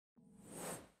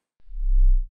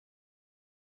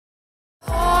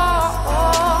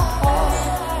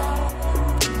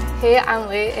Hey, I'm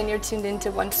Laye, and you're tuned in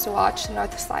to Once to Watch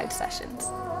Northside Sessions.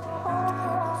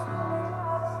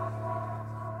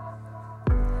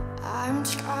 I'm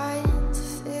trying to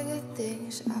figure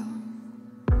things out.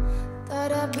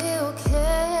 Thought I'd be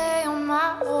okay on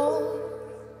my own,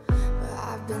 but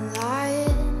I've been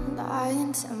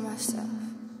lying to myself.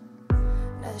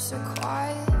 That's so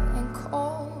quiet and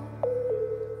cold.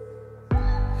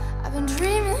 I've been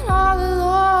dreaming all alone,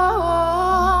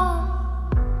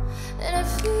 and it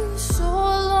feels so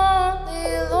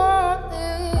lonely,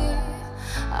 lonely.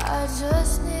 I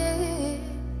just need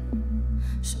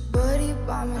somebody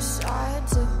by my side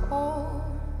to hold.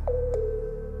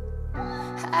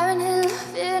 Haven't had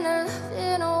love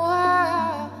in a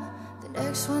while. The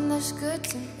next one that's good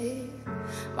to me,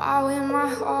 my way, my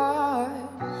heart.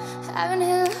 Haven't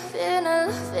had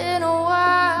love in a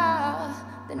while.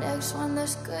 The next one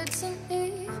that's good to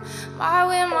me, my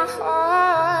way, my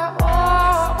heart. Oh,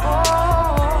 oh.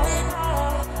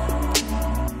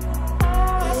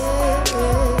 Yeah, yeah,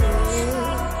 yeah.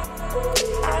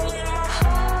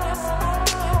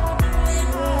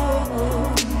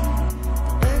 Oh,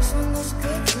 the next one that's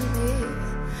good to me,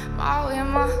 my way,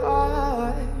 my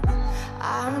heart.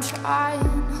 I'm trying to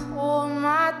hold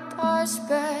my thoughts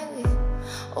back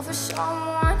over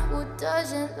someone who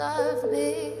doesn't love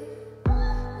me.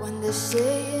 When the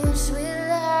saying sweet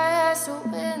lies are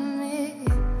with me,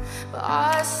 but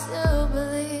I still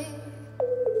believe.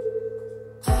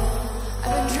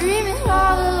 I've been dreaming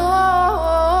all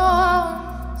alone,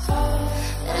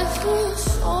 and it feels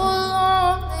so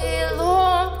lonely,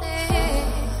 lonely.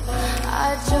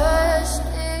 I just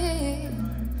need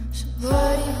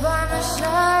somebody by my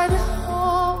side to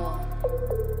hold.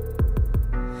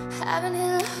 Haven't had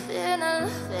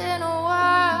love in a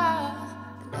while.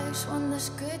 The next one that's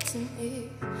good to me,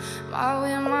 my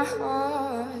way, my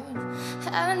heart.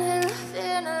 Haven't had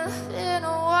love in a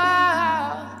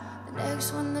while. The next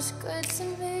one that's good to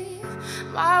me,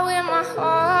 my way, my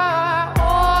heart. Oh,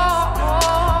 oh,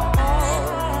 oh.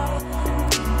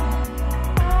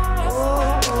 Oh,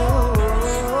 oh,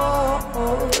 oh,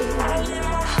 oh.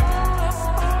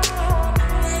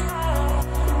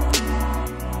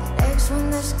 The next one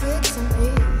that's good to me,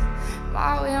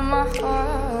 my way, my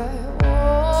heart.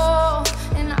 Oh,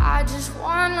 and I just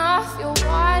wanna feel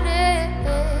what it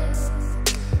is.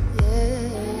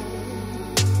 Yeah.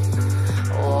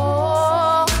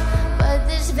 Oh, but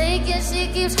this vacancy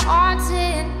keeps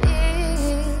haunting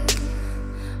me.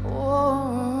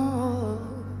 Oh,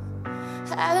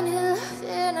 haven't had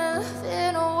love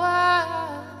in a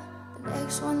while. The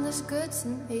next one that's good to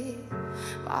me,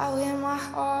 my way, my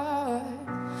heart.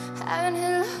 Haven't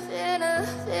had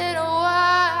love in a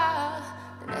while.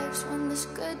 The next one that's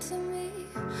good to me,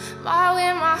 my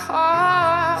way, my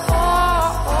heart. Oh,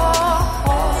 oh,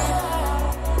 oh.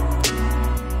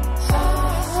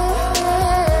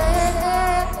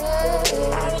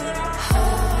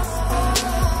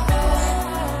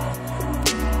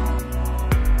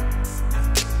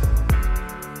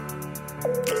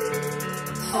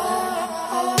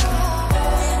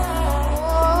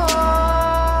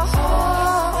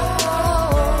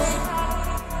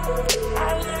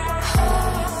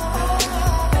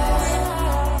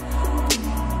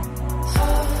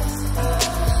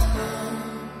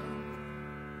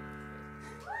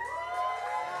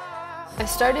 I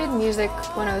started music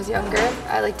when I was younger.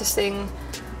 I liked to sing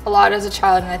a lot as a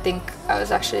child, and I think I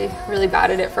was actually really bad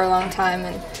at it for a long time.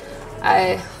 And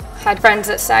I had friends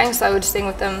that sang, so I would sing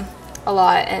with them a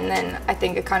lot, and then I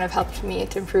think it kind of helped me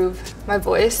to improve my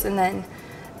voice. And then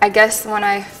I guess when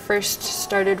I first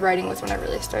started writing was when I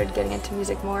really started getting into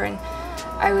music more, and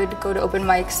I would go to open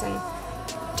mics and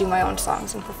do my own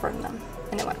songs and perform them,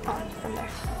 and it went on from there.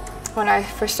 When I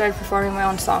first started performing my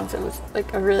own songs, it was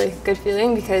like a really good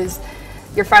feeling because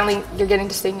you're getting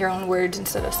to sing your own words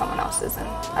instead of someone else's, and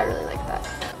I really like that.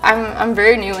 I'm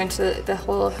very new into the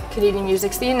whole Canadian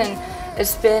music scene, and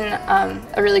it's been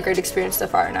a really great experience so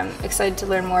far, and I'm excited to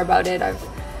learn more about it. I've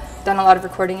done a lot of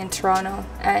recording in Toronto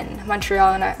and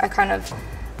Montreal, and I kind of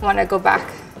want to go back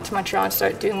to Montreal and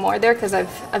start doing more there because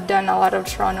I've done a lot of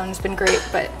Toronto and it's been great,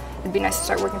 but it'd be nice to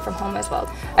start working from home as well.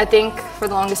 I think for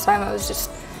the longest time I was just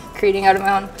creating out of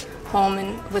my own home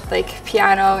and with like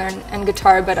piano and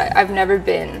guitar, but I've never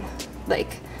been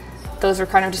like, those were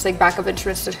kind of just like backup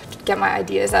instruments to get my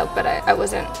ideas out, but I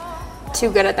wasn't too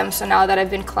good at them. So now that I've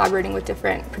been collaborating with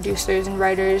different producers and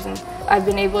writers, and I've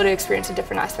been able to experience a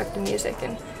different aspect of music,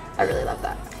 and I really love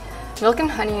that. Milk and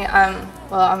Honey,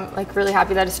 well, I'm like really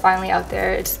happy that it's finally out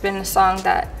there. It's been a song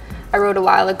that I wrote a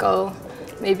while ago,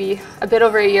 maybe a bit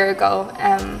over a year ago,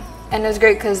 and it was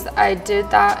great because I did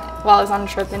that while I was on a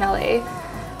trip in LA,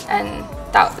 and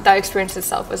that experience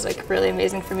itself was like really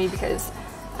amazing for me because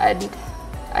I'd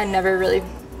never really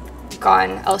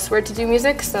gone elsewhere to do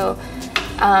music, so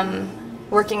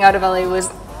working out of LA was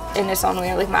in its own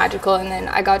way like magical. And then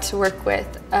I got to work with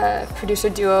a producer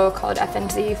duo called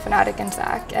FNZ, Fanatic and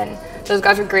Zach, and those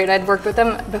guys were great. I'd worked with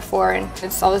them before and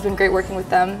it's always been great working with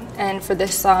them. And for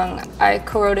this song I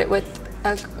co-wrote it with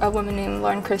a woman named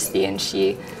Lauren Christie, and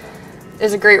she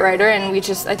is a great writer, and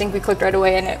I think we clicked right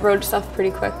away and it wrote itself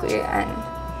pretty quickly. And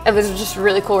it was just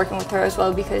really cool working with her as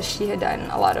well because she had done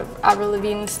a lot of Avril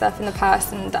Lavigne stuff in the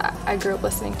past and that I grew up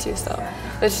listening to, so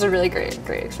it was just a really great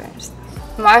experience.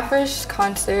 My first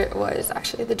concert was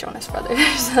actually the Jonas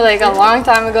Brothers, like a long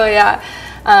time ago, yeah.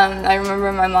 I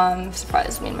remember my mom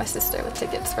surprised me and my sister with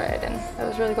tickets for it, and it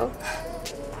was really cool.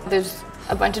 There's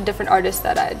a bunch of different artists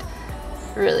that I'd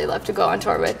really love to go on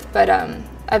tour with, but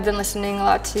I've been listening a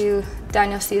lot to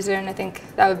Daniel Caesar, and I think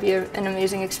that would be an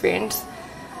amazing experience.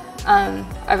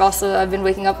 I've been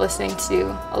waking up listening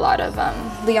to a lot of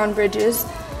Leon Bridges,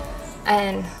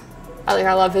 and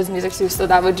I love his music too, so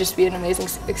that would just be an amazing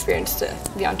experience to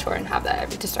be on tour and have that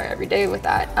to start every day with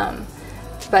that.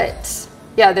 But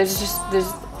yeah, there's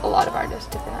a lot of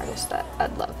different artists that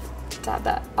I'd love to have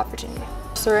that opportunity.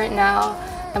 So right now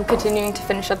I'm continuing to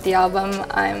finish up the album.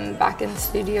 I'm back in the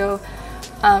studio.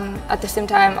 At the same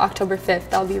time, October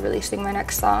 5th, I'll be releasing my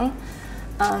next song.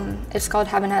 It's called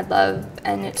Haven't Had Love,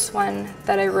 and it's one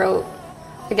that I wrote,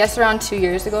 I guess, around 2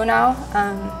 years ago now.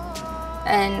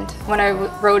 And when I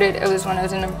wrote it, it was when I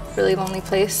was in a really lonely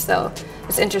place, so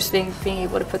it's interesting being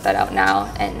able to put that out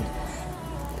now and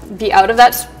be out of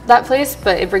that place,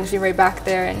 but it brings me right back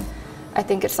there. And I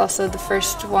think it's also the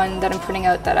first one that I'm putting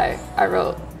out that I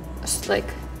wrote like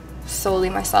solely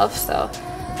myself, so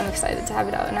I'm excited to have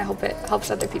it out, and I hope it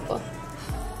helps other people.